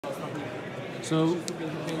So,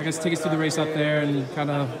 I guess take us through the race up there and kind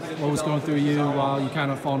of what was going through you while you kind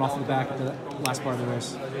of falling off the back at the last part of the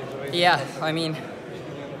race. Yeah, I mean,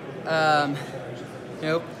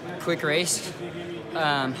 quick race.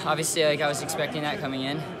 Obviously, like I was expecting that coming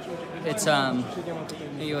in. It's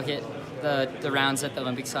you look at the rounds at the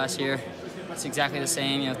Olympics last year. It's exactly the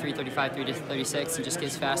same. 3:35, 3:36, and just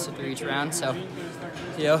gets faster through each round. So,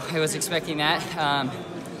 I was expecting that.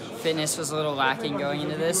 Fitness was a little lacking going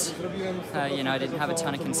into this. I didn't have a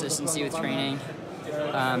ton of consistency with training.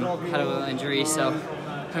 Had a little injury, so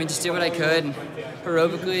just did what I could. And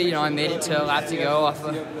aerobically, I made it to a lap to go off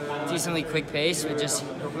a decently quick pace, but just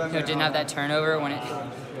didn't have that turnover when it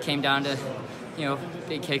came down to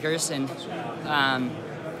big kickers and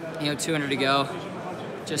 200 to go.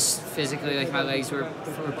 Just physically, like my legs were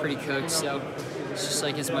pretty cooked, so it's just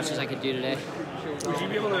like as much as I could do today. Would you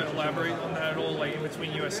be able to elaborate on that at all, like in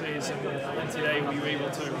between USAs and today? Were you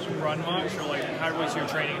able to run much, or like how was your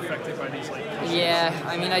training affected by these Yeah,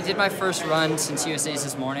 I did my first run since USAs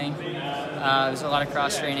this morning. There was a lot of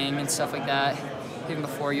cross training and stuff like that. Even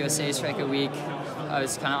before USAs for like a week, I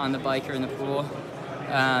was kind of on the bike or in the pool.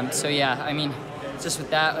 So yeah, just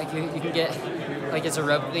with that, like you can get like as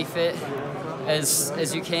aerobically fit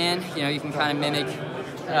as you can. You can kind of mimic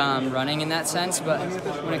running in that sense, but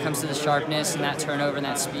when it comes to the sharpness and that turnover and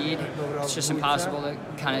that speed, it's just impossible to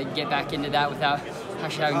kind of get back into that without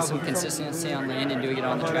actually having some consistency on land and doing it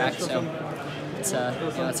on the track. So it's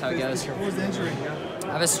that's how it goes. What was the injury?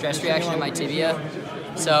 I have a stress reaction in my tibia,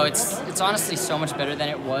 so it's honestly so much better than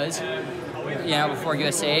it was, before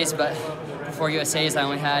USAs. But before USAs, I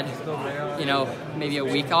only had, maybe a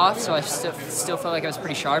week off, so I still felt like I was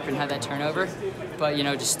pretty sharp and had that turnover. But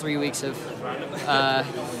just 3 weeks of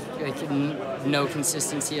no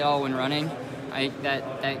consistency at all when running,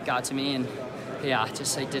 that got to me, and yeah,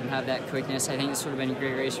 just didn't have that quickness. I think this would have been a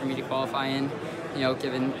great race for me to qualify in,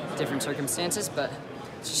 given different circumstances. But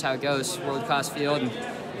it's just how it goes. World-class field and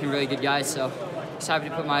really good guys. So just happy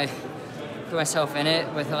to put myself in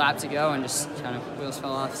it with a lap to go, and just kind of wheels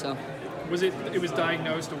fell off. So. It was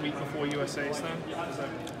diagnosed a week before USA's then?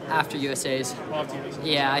 After USA's. After USA's.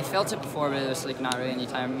 Yeah, I felt it before, but there was not really any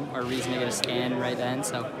time or reason to get a scan right then,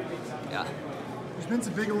 so yeah. There's been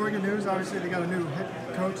some big Oregon news. Obviously, they got a new head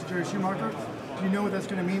coach, Jerry Schumacher. Do you know what that's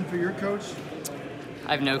going to mean for your coach?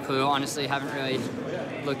 I have no clue. Honestly, haven't really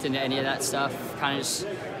looked into any of that stuff. Kind of just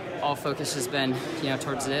all focus has been,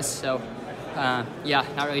 towards this. So, yeah,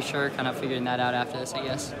 not really sure. Kind of figuring that out after this, I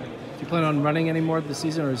guess. Do you plan on running any more this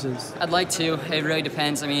season, or is this? I'd like to. It really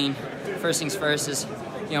depends. First things first is,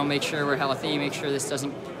 make sure we're healthy, make sure this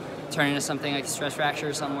doesn't turn into something like a stress fracture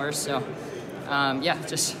or something worse. So, yeah,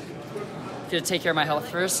 just gonna take care of my health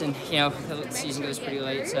first, and the season goes pretty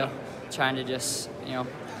late, so trying to just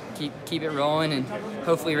keep it rolling and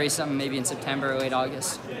hopefully race something maybe in September or late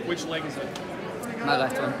August. Which leg is it? My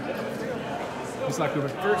left one. Good luck, Cooper.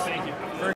 First, thank you.